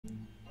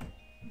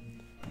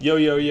Yo,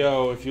 yo,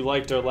 yo, if you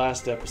liked our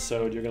last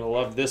episode, you're going to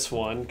love this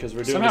one, because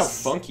we're doing Somehow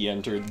Funky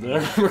entered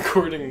the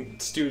recording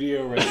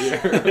studio right here.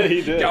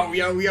 He did. Yo,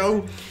 yo,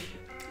 yo.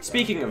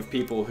 Speaking of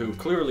people who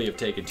clearly have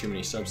taken too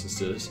many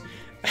substances,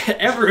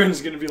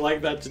 everyone's going to be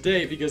like that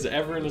today, because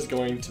everyone is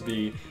going to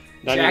be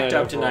jacked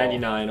up to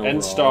 99 overall.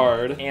 And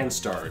starred. And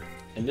starred.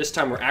 And this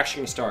time we're actually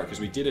going to start, because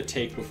we did a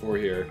take before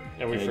here,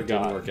 and we forgot. It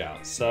didn't work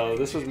out. So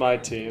this was my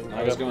team.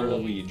 I was going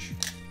Luigi.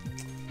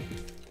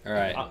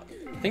 Alright. I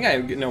think I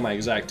know my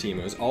exact team.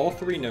 It was all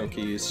 3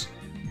 Nokis,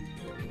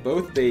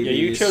 both babies. Yeah,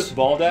 you chose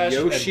Baldash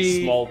Yoshi,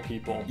 and small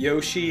people.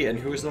 Yoshi, and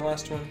who was the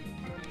last one?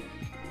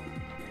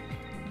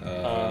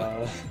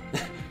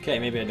 Okay,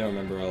 maybe I don't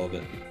remember all of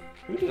it.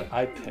 Who did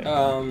I pick?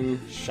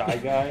 Shy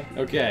Guy?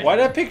 Okay. Why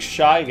did I pick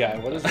Shy Guy?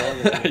 What is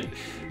wrong with me?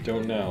 I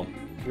don't know.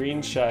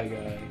 Green Shy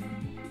Guy.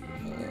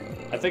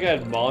 I think I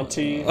had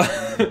Monty.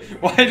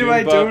 Why do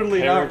I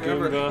totally not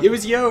remember? It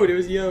was Yode, it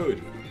was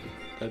Yode.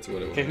 That's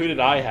what it was. Okay, who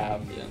did I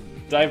have? Yeah.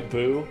 Did I have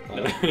Boo?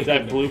 Did I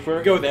have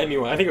Blooper? Go with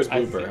anyone. I think it was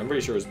Blooper. I'm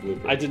pretty sure it was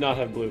Blooper. I did not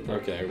have Blooper.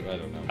 Okay, I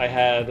don't know. I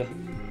had... it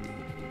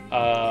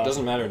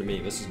doesn't matter to me.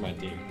 This is my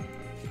team.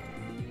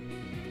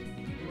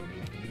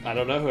 I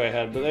don't know who I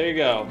had, but there you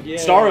go. Yeah.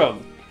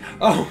 Starum!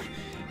 Oh!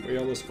 We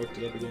almost fucked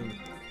it up again.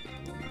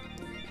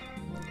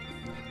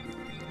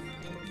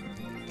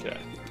 Okay.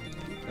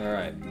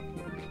 Alright.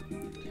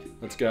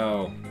 Let's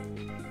go.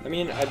 I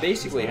mean, I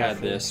basically had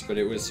this, but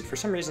it was, for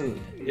some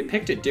reason, it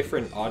picked a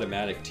different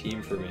automatic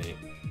team for me.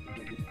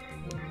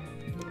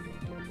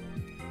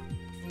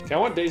 Okay, I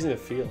want Daisy in the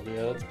field.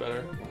 Yeah, that's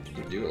better. Why don't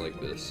you do it like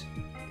this?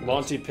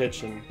 Monty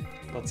pitching.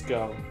 Let's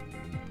go.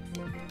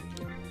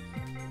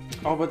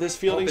 Oh, but this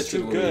fielding's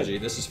too good. Luigi.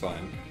 This is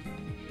fine.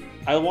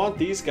 I want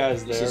these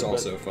guys there. This is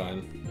also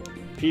fine.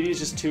 Petey's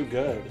just too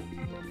good.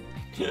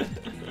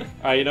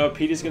 Alright, you know what?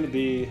 Petey's gonna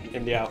be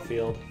in the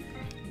outfield.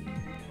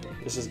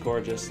 This is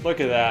gorgeous. Look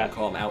at that. I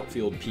call him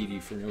outfield Petey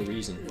for no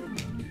reason.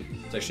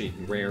 It's actually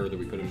rare that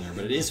we put him there,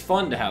 but it is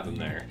fun to have him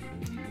there.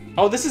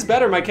 Oh, this is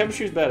better. My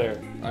chemistry's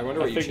better. I wonder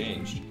what you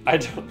changed. I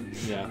don't.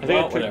 Yeah, I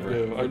think whatever.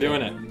 Boo. We're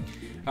doing it.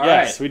 All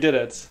yes, right. we did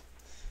it.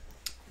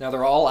 Now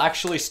they're all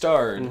actually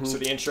starred, so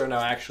the intro now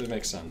actually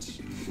makes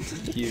sense.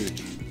 Huge.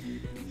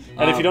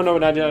 And if you don't know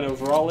what 99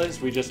 overall is,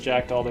 we just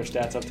jacked all their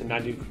stats up to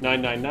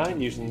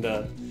 999 using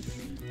the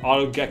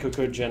Auto Gecko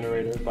Code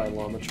Generator by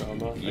Llama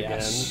Trauma.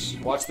 Yes.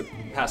 Again. Watch the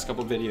past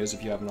couple videos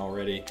if you haven't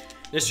already.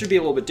 This should be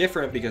a little bit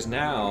different because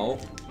now...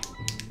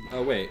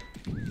 Oh, wait.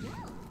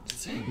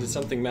 Did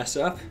something mess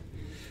up?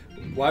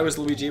 Why was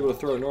Luigi able to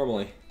throw it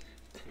normally?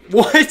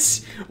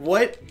 What?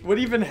 What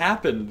even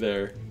happened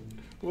there?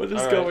 What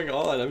is going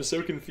on? I'm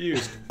so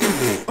confused.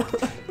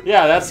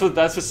 Yeah, that's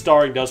what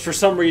starring does. For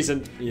some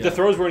reason, the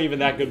throws weren't even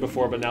that good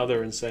before, but now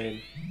they're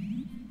insane.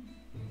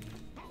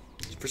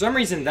 For some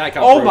reason, that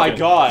got broken. My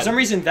god. For some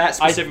reason, that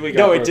specifically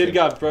got broken. No, it did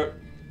got broke.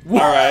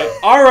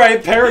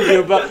 Alright,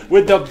 Paragoon, but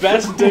with the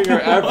best dinger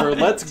ever.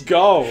 Let's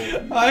go.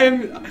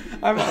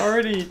 I'm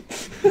already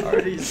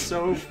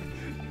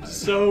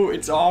so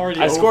it's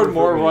already I scored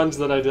more runs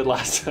than I did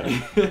last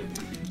time.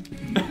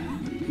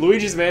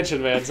 Luigi's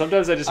Mansion, man.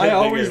 Sometimes I just hit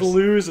always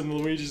lose in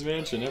Luigi's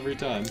Mansion every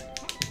time.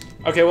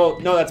 Okay, well,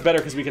 no, that's better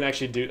because we can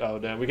actually do... Oh,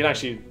 damn. We can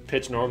actually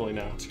pitch normally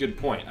now. It's a good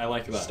point. I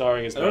like that.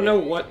 Starring is better. I don't know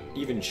what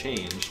even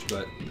changed,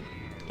 but...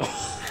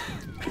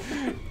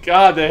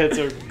 God, the hits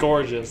are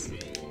gorgeous.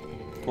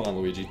 Come on,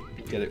 Luigi.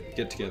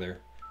 Get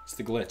together. It's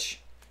the glitch.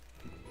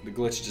 The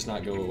glitch does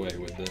not go away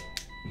with it.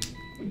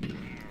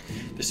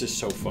 This is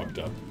so fucked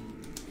up.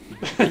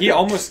 He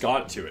almost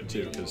got to it,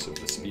 too, because of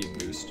the speed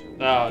boost.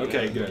 Oh,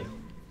 okay, good.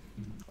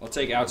 I'll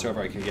take outs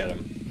wherever I can get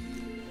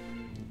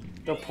him.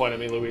 Don't point at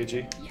me,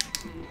 Luigi.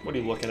 What are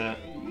you looking at?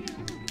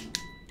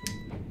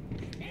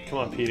 Come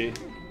on, Petey.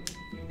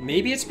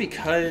 Maybe it's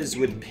because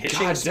with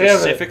pitching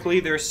specifically,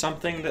 there's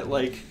something that,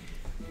 like,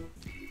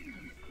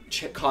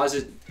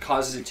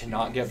 causes it to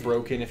not get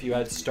broken if you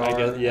had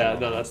star. Yeah,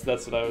 no, that's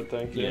what I would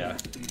think. Yeah.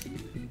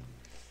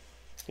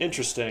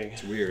 Interesting.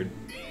 It's weird.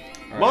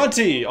 Right.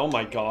 Monty! Oh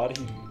my god,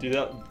 did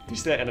you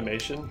see that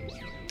animation?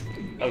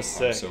 That was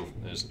sick.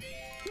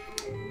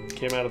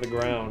 Came out of the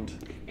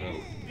ground. Oh.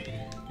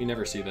 You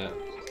never see that.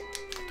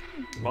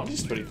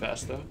 Monty's pretty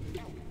fast though.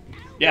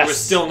 Yes! It was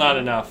still not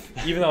enough,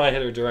 even though I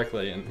hit her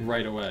directly and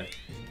right away.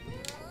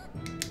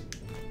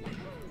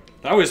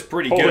 That was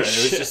pretty good. It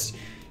was just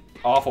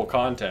awful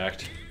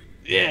contact.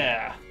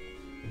 Yeah!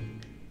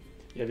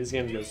 Yeah, these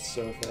games go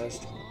so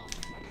fast.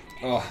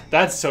 Oh,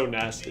 that's so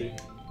nasty.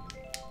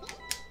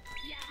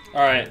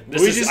 Alright, I'm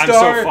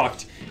so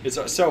fucked.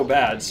 It's so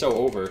bad, so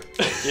over.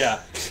 Yeah.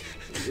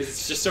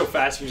 It's just so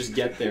fast you just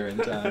get there in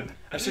time.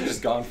 I should have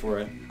just gone for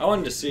it. I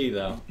wanted to see,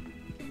 though.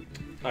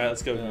 Alright,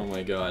 let's go. Oh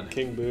my god.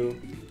 King Boo.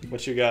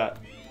 What you got?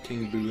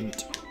 King Boo.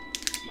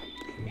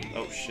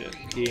 Oh shit.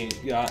 He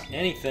ain't got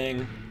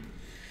anything.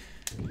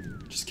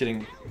 Just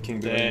kidding. King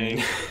Boo.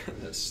 Dang.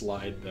 That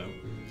slide, though.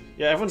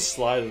 Yeah, everyone's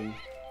sliding.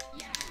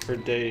 For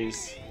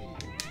days.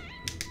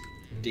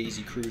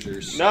 Daisy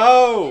Cruisers.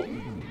 No!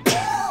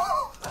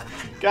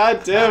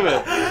 God damn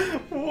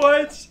it.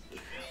 What?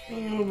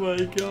 Oh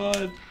my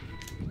god.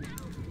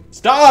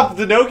 Stop!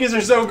 The Nokis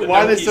are so good.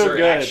 Why are they so Nokis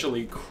good?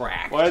 Actually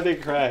cracked. Why are they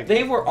cracked?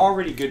 They were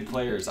already good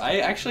players. I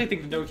actually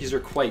think the Nokis are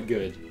quite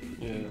good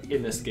Yeah.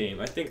 in this game.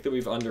 I think that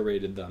we've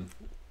underrated them.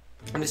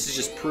 And this is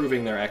just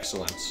proving their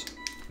excellence.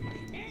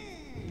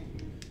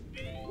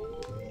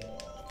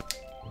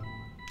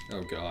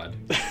 Oh god.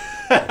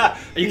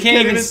 You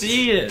can't even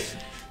see it!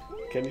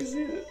 Can you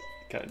see it?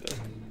 Kinda.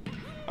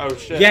 Oh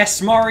shit.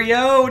 Yes,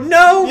 Mario!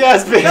 No!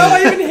 Yes, baby! No,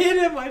 I even hit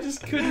him! I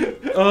just couldn't.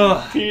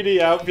 Ugh. PD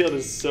outfield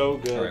is so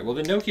good. Alright, well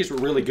the Nokis were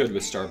really good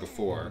with Star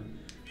before.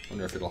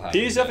 Wonder if it'll happen.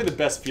 PD's definitely the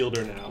best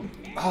fielder now.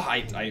 Oh,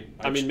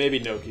 I mean, maybe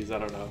Nokis, I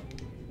don't know.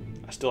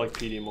 I still like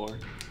PD more.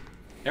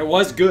 It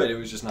was good, it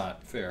was just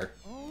not fair.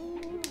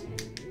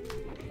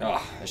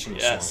 Oh, I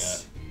shouldn't have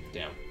swung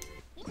at it.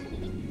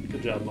 Damn.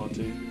 Good job,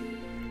 Monty.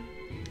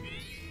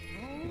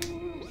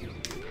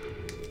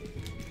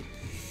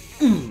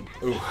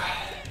 Ooh.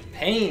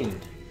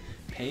 Pain.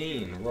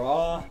 Pain.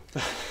 Raw.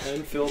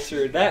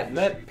 Unfiltered. That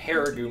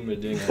Paragoomba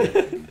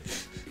dinger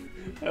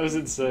That was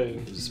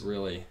insane. is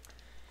really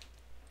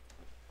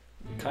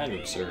kind of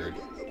absurd.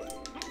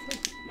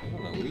 I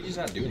don't know, Luigi's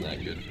not doing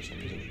that good for some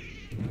reason.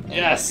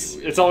 Yes!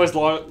 It's always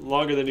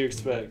longer than you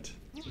expect.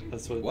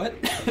 That's what... What?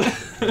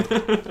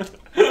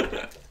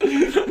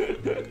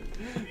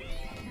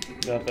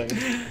 Nothing.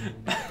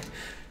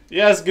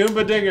 Yes,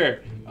 Goomba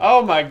Dinger!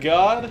 Oh my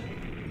god!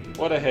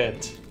 What a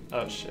hit.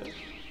 Oh shit.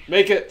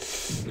 Make it...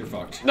 You're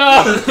fucked.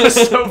 No!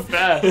 That's so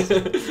fast!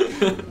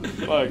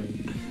 Fuck.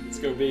 Let's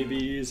go,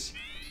 babies.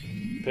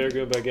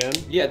 Paragoomba again?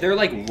 Yeah, their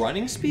like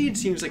running speed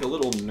seems like a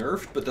little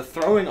nerfed, but the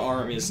throwing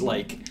arm is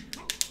like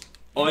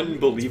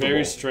unbelievable. It's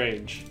very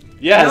strange.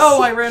 Yes!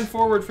 No, I ran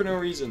forward for no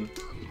reason.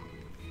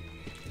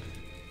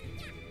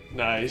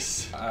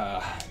 Nice.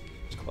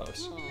 It's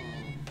close.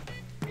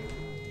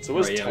 So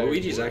what's yeah,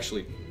 Luigi's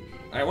actually...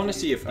 I want to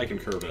see if I can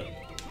curve it.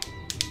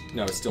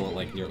 No, it's still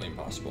like nearly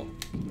impossible.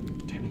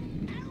 Damn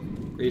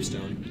it.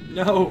 Gravestone.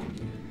 No!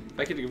 If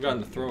I could have gotten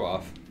the throw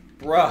off.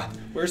 Bruh,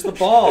 where's the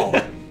ball?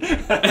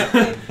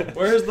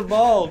 Where's the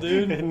ball,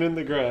 dude? Hidden in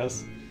the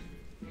grass.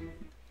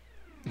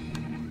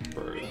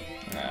 Alright,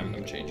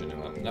 I'm changing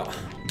him up. No.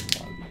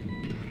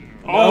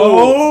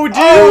 Oh, dude!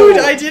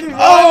 Oh! I didn't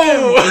want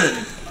him!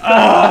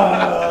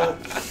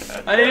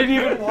 I didn't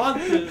even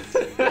want this.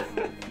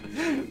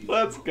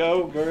 Let's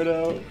go,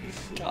 Birdo.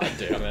 God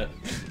damn it.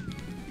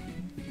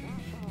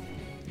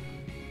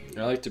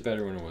 I liked it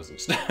better when it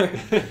wasn't Star.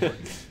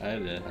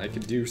 I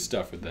could do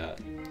stuff with that.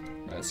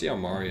 Alright, let's see how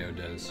Mario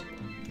does.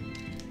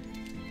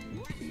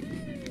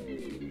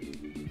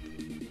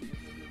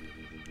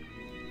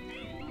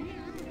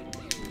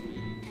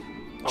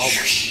 Oh my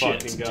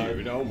fucking god.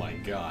 Dude, oh my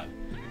god.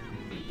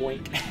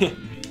 Boink.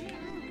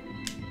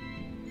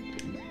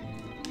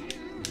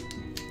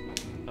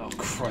 Oh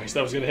Christ,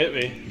 that was gonna hit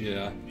me.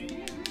 Yeah.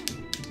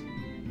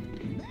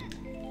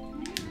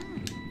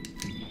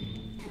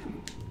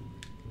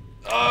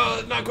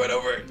 Oh, not quite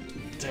over.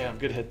 Damn,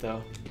 good hit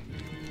though.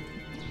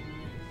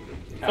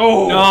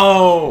 Oh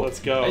no! Let's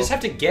go. I just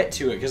have to get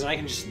to it because then I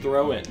can just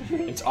throw it.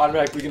 It's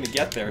automatically gonna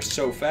get there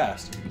so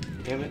fast.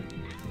 Damn it.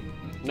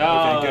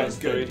 No,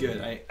 Okay,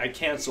 good. I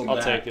canceled I'll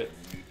that. take it.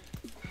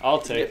 I'll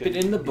take Nip it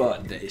in the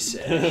bud, they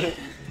say.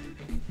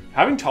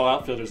 Having tall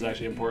outfielders is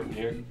actually important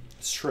here.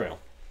 It's true.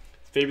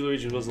 If Baby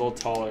Luigi was a little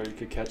taller, you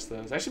could catch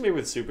those. Actually, maybe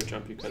with Super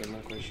Jump you could, I'm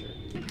not quite sure.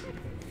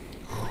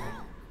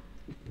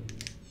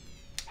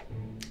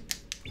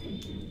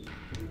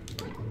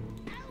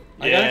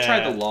 I gotta try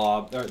the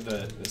lob, or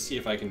see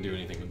if I can do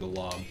anything with the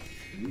lob.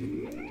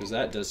 Because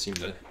that does seem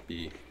to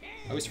be...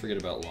 I always forget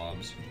about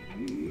lobs.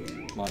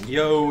 Come on,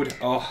 Yod!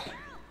 Oh.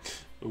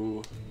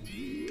 Ooh.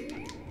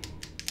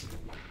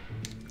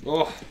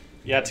 Oh.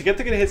 Yeah, to get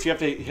the good hits, you have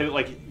to hit it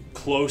like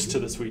close to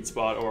the sweet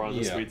spot or on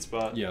the sweet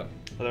spot. Yeah.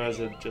 Otherwise,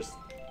 the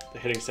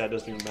hitting stat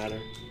doesn't even matter.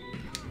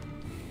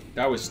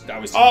 That was. Oh,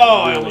 really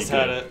I almost good.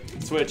 had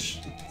it. Switch.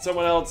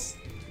 Someone else.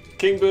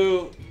 King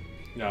Boo.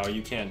 No,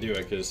 you can't do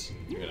it because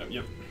you're gonna.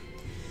 Yep.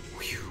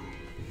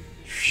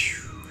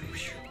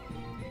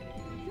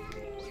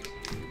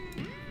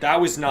 That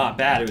was not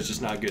bad. It was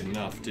just not good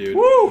enough, dude.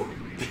 Woo!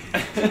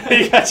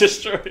 He got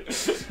destroyed.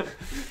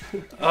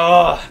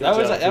 Oh,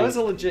 that job, was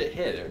a legit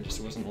hit. It just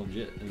wasn't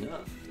legit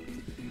enough.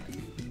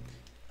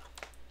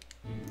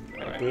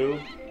 Alright,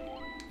 Boo.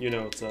 You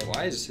know what's up.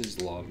 Why is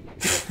his lob?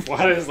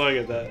 Why did I look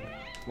at that?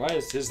 Why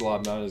is his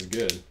lob not as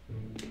good?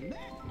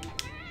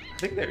 I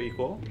think they're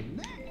equal.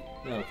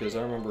 No, because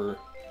I remember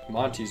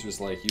Monty's was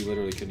like you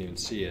literally couldn't even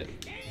see it.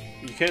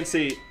 You can't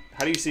see.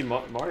 How do you see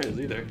Mario's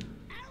either?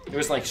 It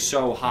was like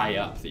so high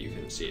up that you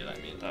couldn't see it. I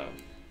mean, Oh.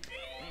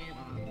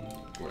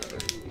 whatever.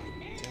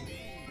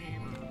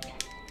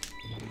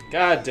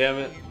 God damn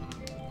it.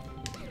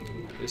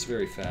 It's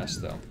very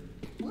fast though.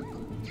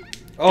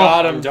 Oh,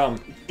 got him. I'm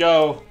dumb.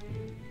 Go.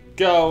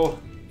 Go.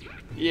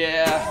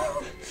 Yeah.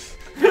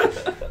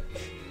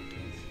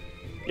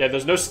 Yeah,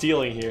 there's no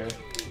stealing here.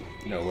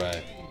 No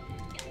way.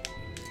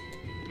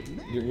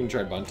 You're gonna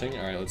try bunting?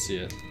 All right, let's see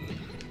it.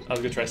 I was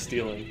gonna try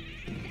stealing.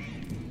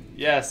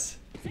 Yes.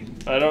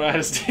 I don't know how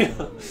to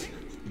steal.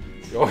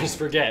 You always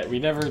forget. We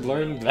never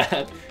learned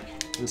that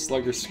in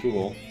Slugger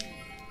school.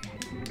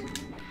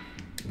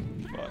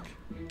 Fuck.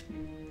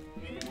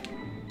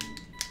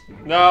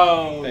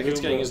 No!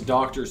 Beckett's getting his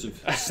doctors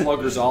of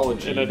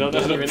Sluggersology. And I don't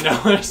doesn't know even know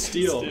how to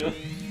steal.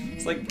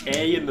 It's like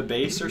A in the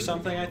base or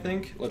something, I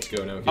think. Let's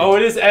go, no. Oh,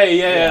 it is A.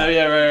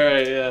 Yeah,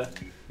 right, yeah.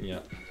 Yeah.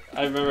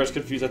 I remember I was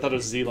confused. I thought it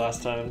was Z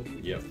last time.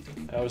 Yep.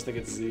 I always think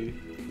it's Z.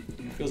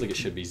 It feels like it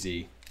should be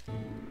Z.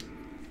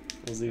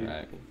 Z.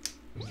 Alright.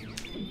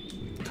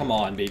 Come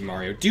on, Baby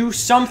Mario. Do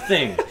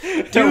something!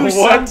 Do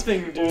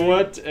something, dude.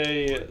 What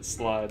a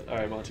slide.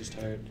 Alright, Monty's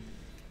tired.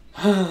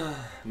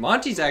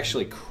 Monty's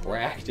actually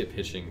cracked at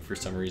pitching for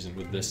some reason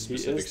with this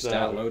specific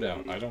stat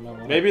loadout. I don't know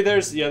why. Maybe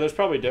there's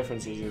probably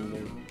differences in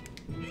there.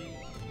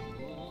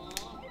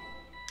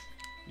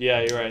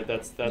 Yeah, you're right.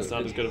 That's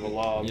not as good of a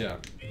lob. Yeah.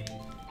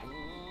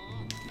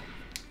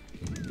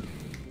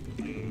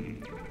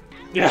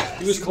 Yeah.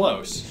 He was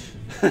close.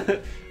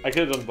 I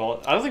could have done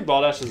ball. I don't think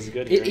ball dash is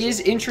good. It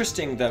is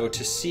interesting though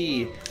to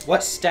see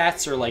what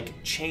stats are like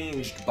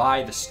changed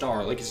by the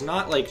star. Like it's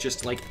not like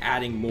just like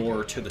adding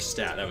more to the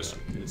stat. That was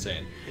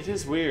insane. It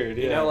is weird.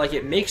 Yeah. You know, like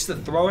it makes the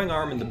throwing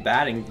arm and the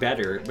batting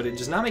better, but it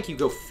does not make you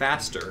go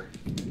faster.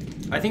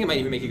 I think it might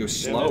even make you go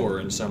slower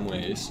in some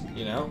ways.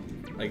 You know,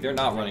 like they're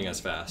not running as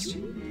fast.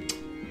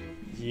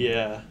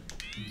 Yeah.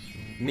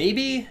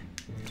 Maybe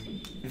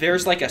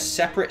there's like a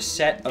separate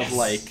set of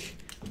like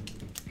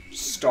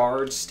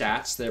starred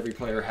stats that every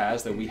player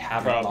has that we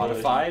haven't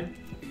modified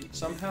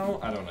somehow.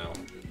 I don't know.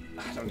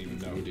 I don't even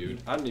know,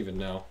 dude. I don't even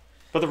know.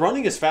 But the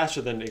running is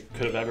faster than it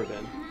could have ever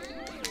been,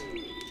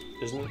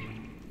 isn't it?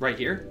 Right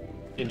here?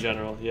 In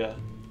general, yeah.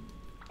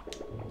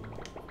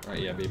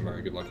 Alright, yeah, Baby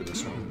Mario, good luck with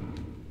this one.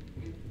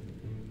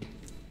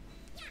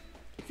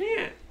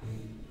 Yeah.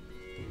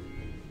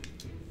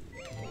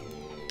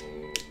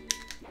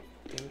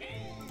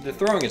 The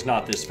throwing is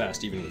not this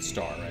fast, even with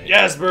star, right?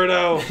 Yes,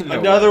 Birdo! No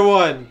Another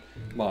one!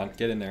 Come on,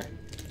 get in there.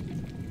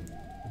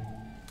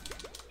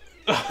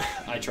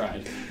 I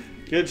tried.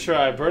 Good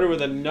try. Birdo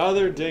with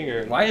another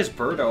dinger. Why is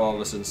Birdo all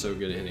of a sudden so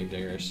good at hitting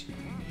dingers?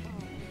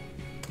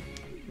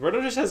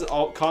 Birdo just has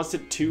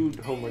constant 2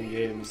 home run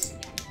games.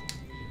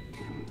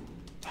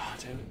 Oh,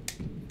 damn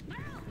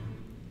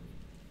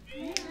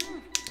it.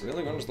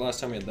 Really? When was the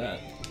last time we had that?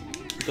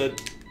 The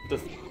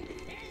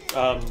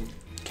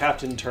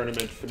captain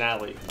tournament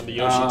finale on the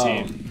Yoshi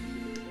team.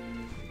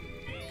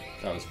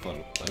 That was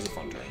fun. That was a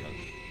fun tournament.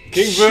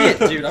 King Shit,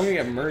 Boo! dude, I'm gonna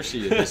get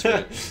mercy at this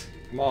point.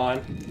 Come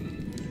on.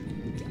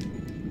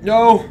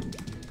 No!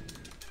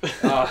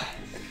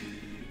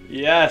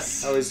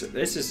 Yes!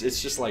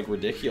 It's just like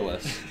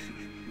ridiculous.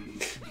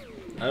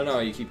 I don't know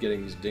how you keep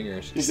getting these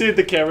dingers. You see,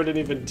 the camera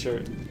didn't even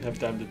have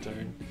time to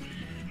turn.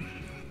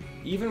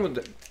 Even with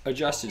the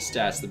adjusted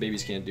stats, the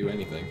babies can't do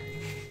anything.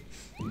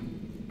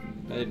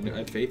 I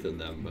had faith in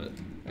them, but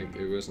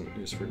it wasn't.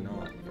 It was for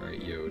naught.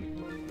 Alright, Yod.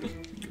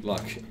 Good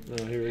luck.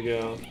 Oh, here we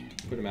go.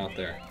 Put him out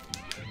there.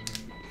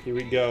 Here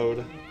we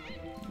go.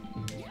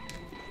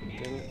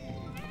 Damn it.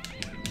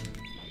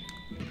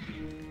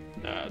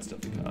 Nah, it's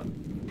definitely caught.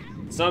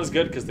 It's not as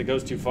good because it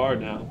goes too far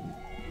now.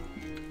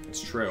 It's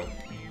true.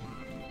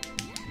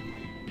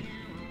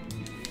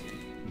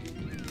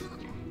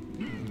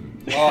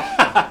 Oh,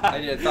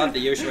 I thought the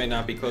Yoshi might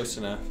not be close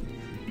enough.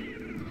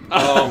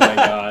 Oh my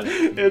god.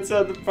 It's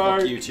at the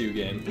park. Fuck you too,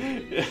 game.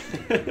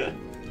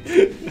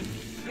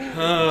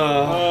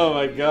 Oh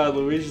my god,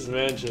 Luigi's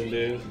Mansion,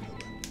 dude.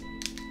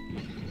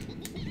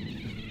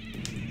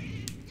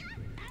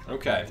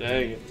 Okay.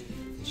 Dang it.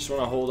 Just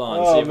want to hold on,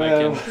 Oh, see if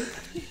man. I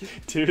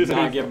can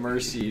not get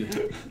mercy.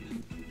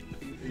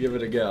 Give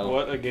it a go.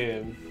 What a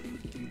game.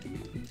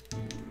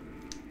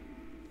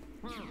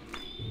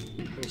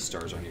 These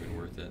stars aren't even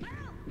worth it. I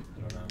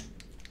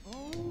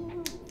don't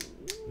know.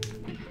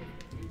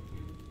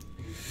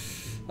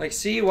 Like,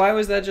 see, why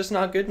was that just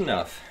not good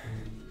enough?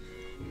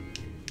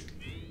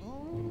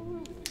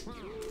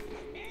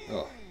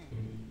 Oh.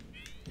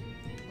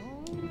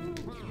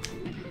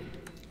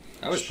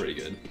 That was pretty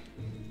good.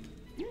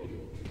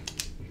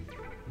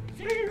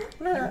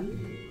 I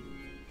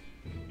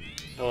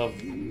love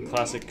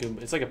classic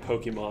Goomba. It's like a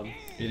Pokemon.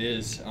 It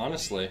is,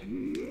 honestly.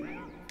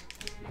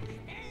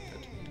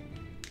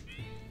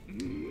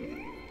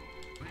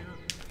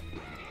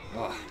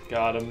 Oh.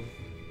 Got him.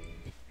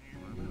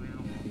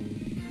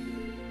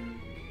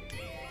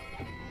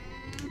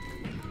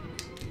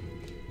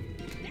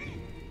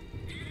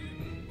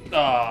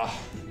 Ah.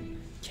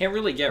 Can't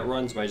really get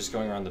runs by just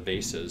going around the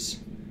bases,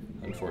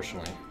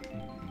 unfortunately.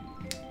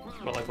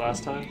 What, like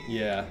last time?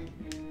 Yeah.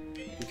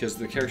 Because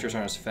the characters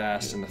aren't as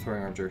fast and the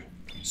throwing arms are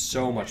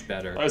so much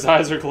better. Oh, his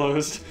eyes are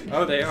closed.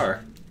 Oh, they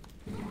are.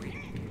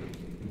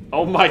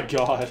 Oh my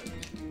god.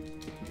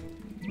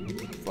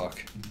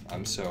 Fuck.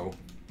 I'm so...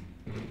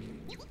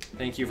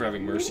 Thank you for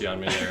having mercy on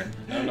me there.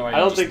 I don't know why I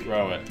don't just think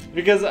throw it.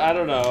 Because, I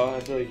don't know,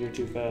 I feel like you're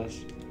too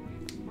fast.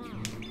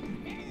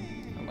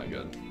 Oh my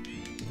god.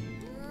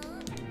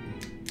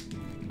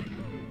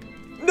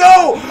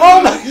 No!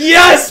 Oh my...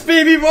 Yes,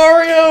 Baby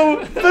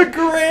Mario! The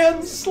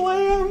Grand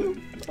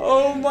Slam!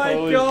 Oh my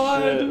Holy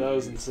god! shit, that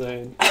was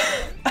insane.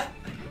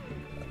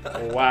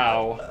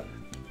 Wow.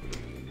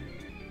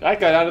 That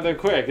got out of there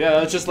quick. Yeah,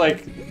 that's just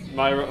like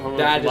my home run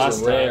That from last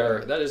is rare.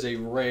 time. That is a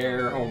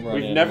rare home run.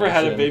 We've never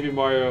had a animation. Baby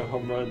Mario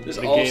home run This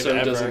in a game also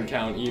ever. doesn't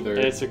count either.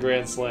 And it's a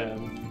grand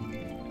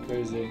slam.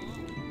 Crazy.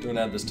 Don't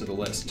add this to the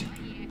list.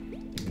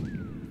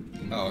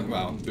 Oh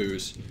wow,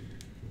 booze.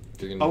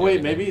 Oh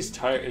wait, maybe he's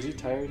tired. Is he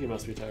tired? He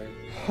must be tired.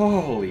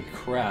 Holy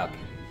crap.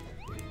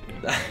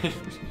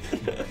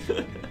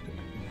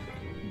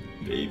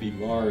 Baby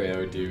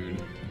Mario, dude.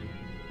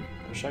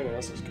 I wish I could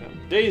also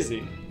count.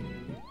 Daisy!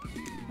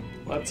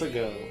 Let's-a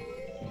go.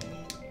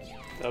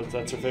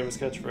 That's her famous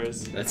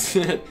catchphrase. That's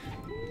it.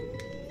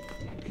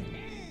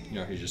 You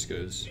know, he just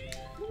goes,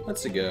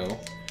 let's go.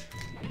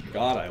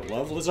 God, I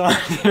love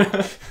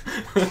lasagna.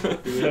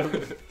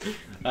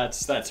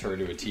 That's her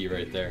to a T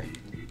right there.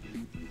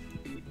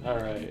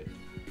 Alright.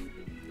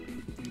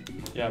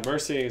 Yeah,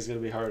 Mercying is gonna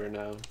be harder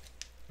now.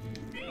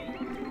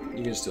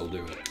 You can still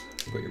do it.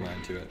 Put your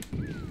mind to it.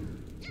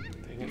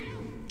 Dang it.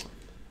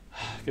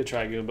 Good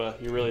try,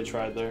 Goomba. You really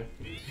tried there.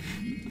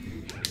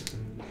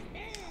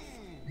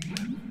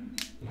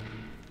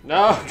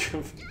 No!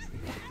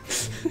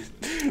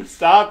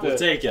 Stop it! We'll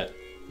take it.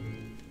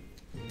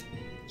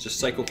 Just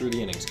cycle through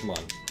the innings, come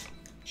on.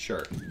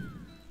 Sure.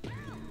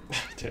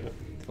 Damn it.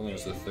 If only it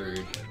was the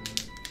third.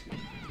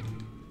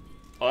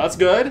 Oh, that's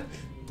good.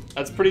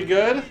 That's pretty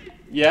good.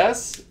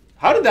 Yes.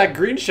 How did that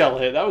green shell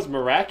hit? That was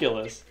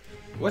miraculous.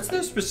 What's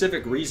the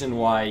specific reason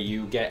why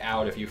you get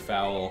out if you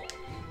foul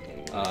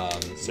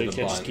So you the can't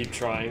just bunt? keep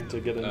trying to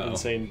get an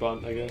insane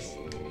bunt, I guess.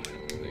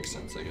 Makes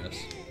sense, I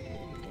guess.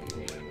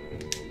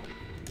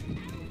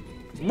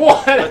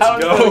 What? Let's How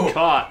go. is that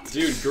caught?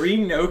 Dude,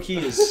 Green Noki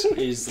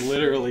is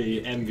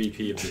literally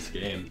MVP of this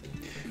game.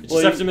 You just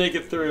Well, have to make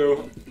it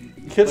through.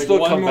 You can Like, still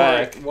one come more,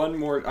 back. One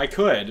more. I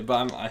could,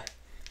 but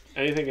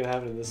Anything can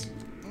happen in this.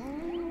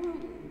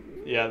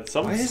 Yeah,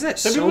 some. Why is that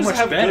some so people just much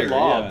have better? Good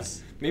lobs.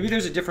 Yeah. Maybe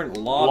there's a different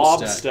lob, Lob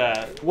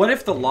stat. stat. What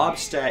if the lob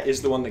stat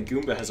is the one that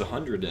Goomba has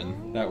 100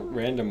 in? That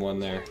random one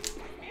there.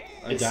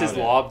 I Is doubt his it.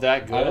 lob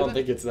that good? I don't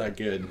think it's that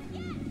good.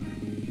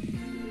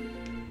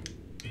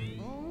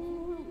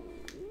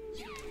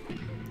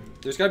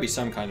 There's got to be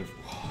some kind of.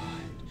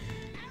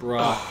 Bruh.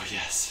 Oh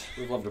yes.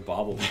 We'd love to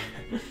bobble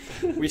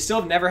there. We still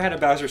have never had a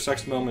Bowser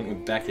Sucks moment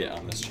with Beckett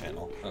on this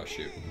channel. Oh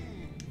shoot.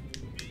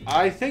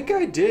 I think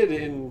I did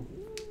in.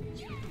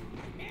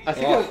 I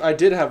think Oh. I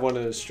did have one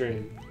in a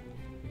stream.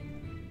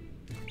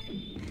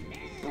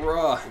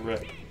 Bruh.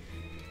 Rip.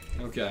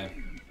 Okay.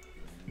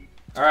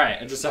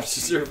 Alright, I just have to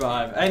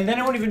survive. And then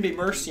it won't even be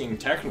mercying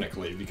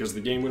technically, because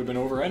the game would have been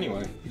over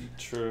anyway.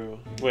 True.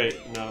 Wait,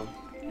 no.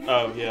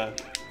 Oh yeah.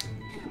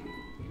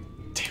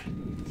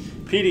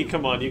 Damn. Petey,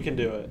 come on, you can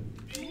do it.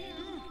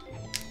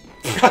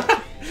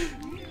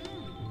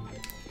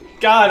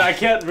 God, I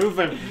can't move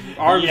my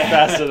arms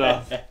fast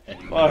enough.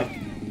 Fuck.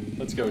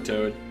 Let's go,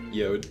 Toad.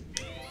 Yod.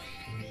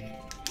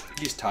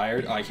 He's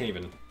tired. Oh, I can't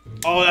even.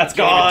 Oh, that's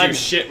Can't gone. even do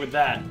shit with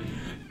that.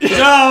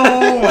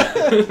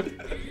 No!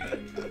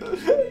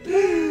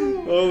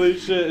 Holy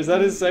shit! Is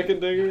that his second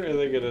dinger? I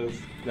think it is.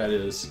 That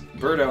is.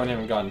 Birdo and him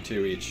have gotten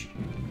 2 each.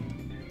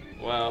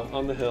 Wow,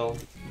 on the hill.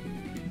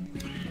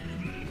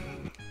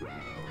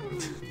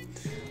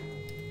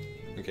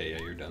 Okay, yeah,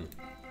 you're done.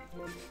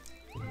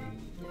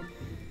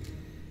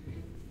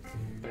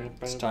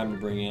 It's time to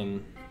bring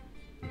in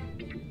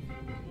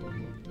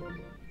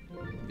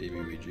Baby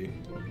Luigi.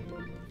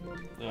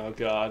 Oh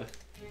god.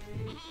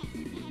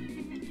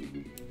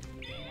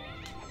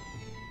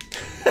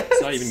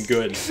 It's not even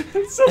good.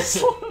 It's so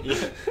slow.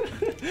 Yeah.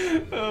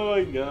 Oh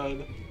my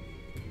god.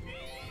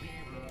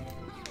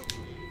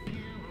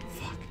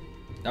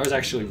 That was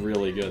actually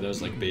really good. That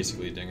was like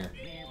basically a dinger.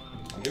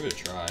 I'll give it a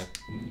try.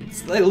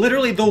 It's like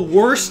literally the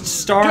worst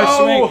star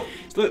swing.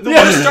 It's the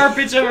worst star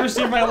pitch I've ever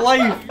seen in my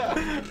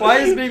life. Why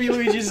is Baby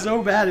Luigi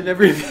so bad at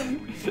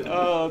everything?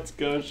 Oh, let's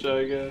go,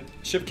 Shoga.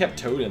 Should have kept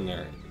Toad in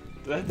there.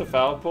 Did that hit the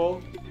foul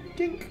pole?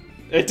 Dink.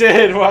 It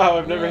did! Wow,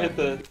 I've never Yeah, hit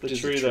the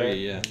just tree a there.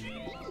 Yeah.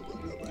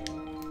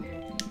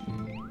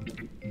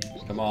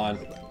 Come on.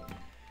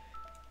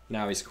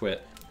 Now he's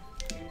quit.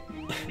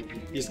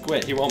 He's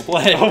quit. He won't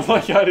play. Oh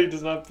my god, he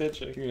does not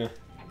pitching. Yeah.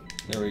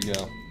 There we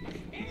go.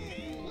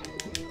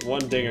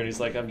 One dinger and he's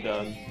like, I'm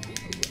done.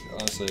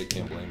 Honestly, I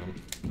can't blame him.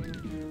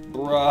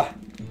 Bruh.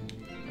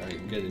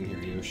 Alright, get in here,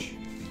 Yosh.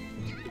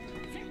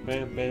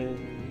 Bam, bam.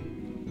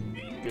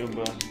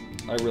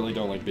 Goomba. I really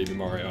don't like Baby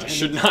Mario. I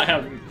should not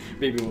have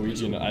Baby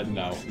Luigi. No,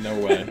 no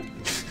way.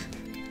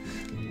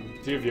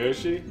 Do you have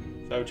Yoshi? Is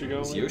that what you're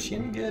going Is with? Yoshi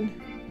any good?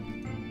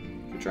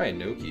 We'll try a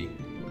Noki.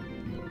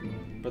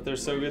 But they're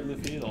so good in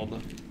the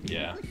field.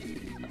 Yeah.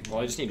 Well,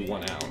 I just need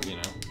one out, you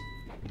know.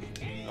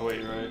 Oh wait,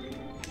 you're right.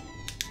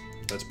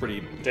 That's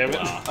pretty... Damn it.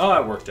 Oh,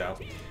 it worked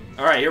out.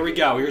 Alright, here we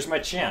go. Here's my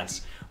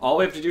chance. All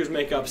we have to do is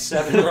make up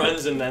 7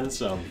 runs and then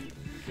some.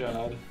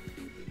 God.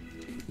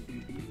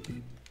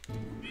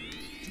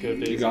 Let's go,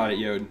 Daisy. You got it,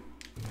 Yod.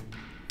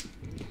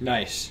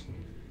 Nice.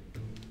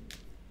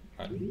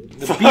 Right.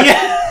 The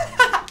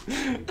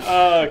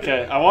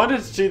Okay, I wanted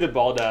to see the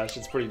ball dash.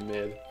 It's pretty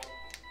mid.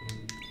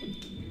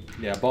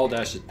 Yeah, ball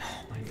dash is...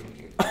 Oh my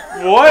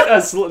fucking... What?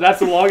 That's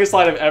the longest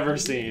slide I've ever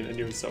seen, and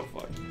you're so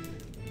fucked.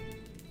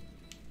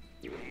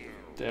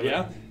 Damn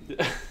Yeah?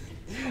 it.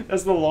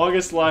 That's the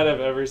longest slide I've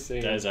ever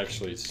seen. That is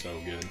actually so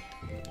good.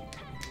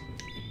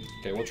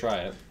 Okay, we'll try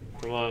it.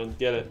 Come on,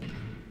 get it.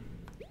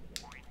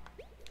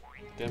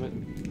 Damn it.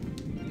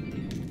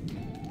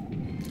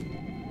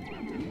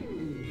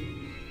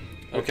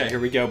 Okay, here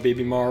we go,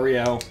 baby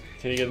Mario.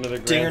 Can you get another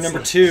grand Dinger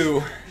number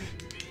slam? 2.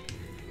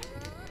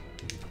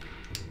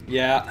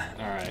 Yeah,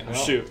 alright. Oh,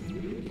 shoot.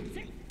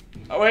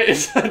 Oh, wait,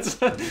 is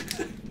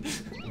that...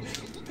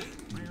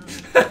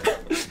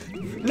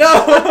 No!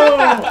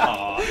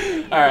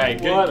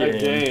 Alright, good What game. a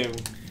game.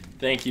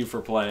 Thank you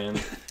for playing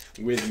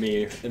with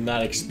me in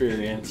that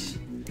experience.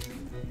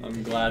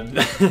 I'm glad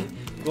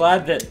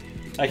glad that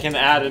I can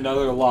add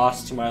another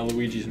loss to my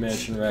Luigi's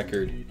Mansion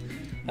record.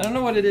 I don't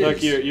know what it is.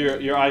 Look,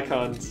 your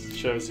icon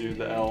shows you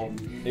the L.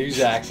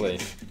 Exactly.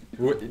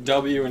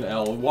 W and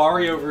L.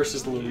 Wario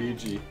versus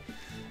Luigi.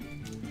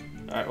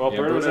 Alright, well, Yeah,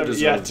 Birdo was Birdo at,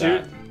 deserved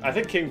that. I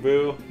think King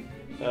Boo.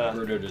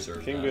 Birdo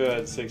deserved King that. Boo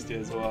had 60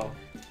 as well.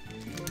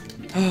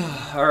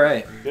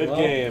 Alright. Good well,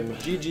 game.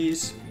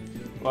 GG's.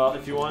 Well,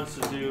 if you want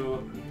to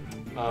do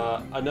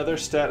another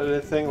stat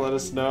edit thing, let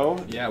us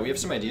know. Yeah, we have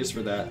some ideas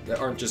for that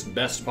aren't just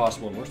best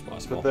possible and worst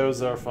possible. But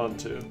those are fun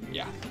too.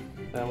 Yeah.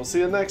 And we'll see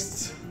you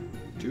next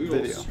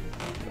Doodles. video.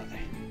 Bye.